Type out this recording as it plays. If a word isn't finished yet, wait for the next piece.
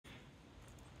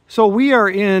So we are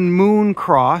in Moone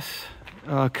Cross,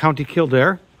 County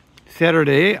Kildare,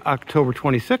 Saturday, October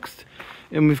 26th,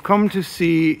 and we've come to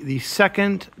see the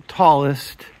second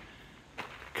tallest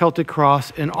Celtic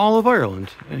cross in all of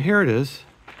Ireland. And here it is.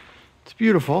 It's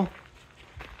beautiful.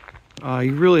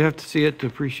 You really have to see it to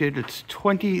appreciate it. It's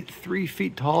 23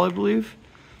 feet tall, I believe,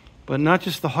 but not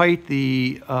just the height.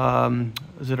 The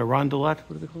is it a rondelette?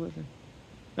 What do they call it?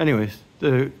 Anyways,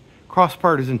 the cross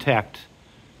part is intact,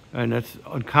 and that's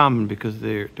uncommon because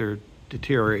they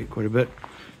deteriorate quite a bit.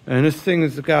 And this thing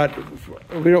has got,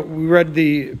 we read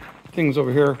the things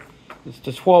over here. It's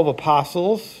the 12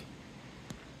 apostles,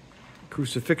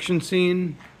 crucifixion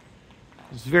scene.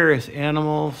 There's various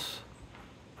animals,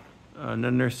 and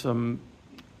then there's some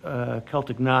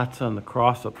Celtic knots on the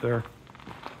cross up there,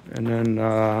 and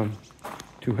then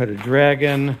two-headed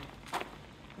dragon,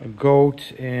 a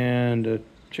goat, and a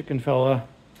chicken fella,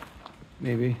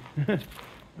 maybe.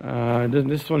 Then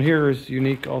this one here is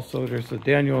unique also. There's a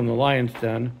Daniel in the lion's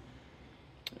den,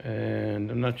 and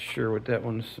I'm not sure what that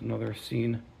one's. Another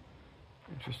scene.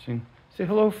 Interesting. Say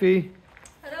hello, Fee.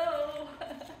 Hello.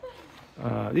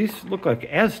 These look like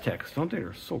Aztecs, don't they?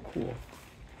 They're so cool.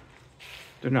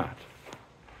 They're not.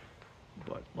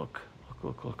 But look.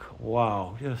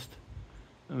 Wow, just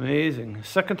amazing.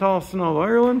 Second tallest in all of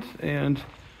Ireland, and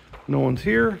no one's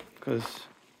here because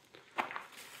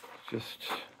it's just...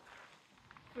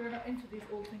 We're not into these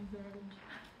old things in Ireland.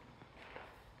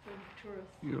 We're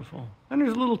tourists. Beautiful. And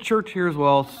there's a little church here as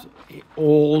well. It's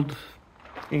old,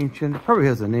 ancient. It probably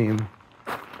has a name.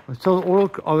 It's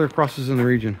all other crosses in the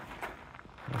region.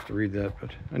 I have to read that,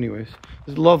 but anyways.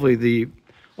 It's lovely. The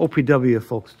OPW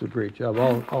folks do a great job.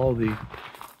 All the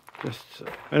just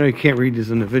I know you can't read this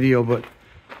in the video, but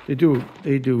they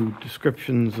do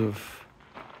descriptions of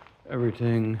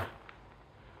everything.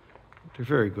 They're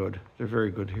very good. They're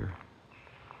very good here.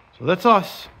 So that's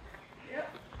us.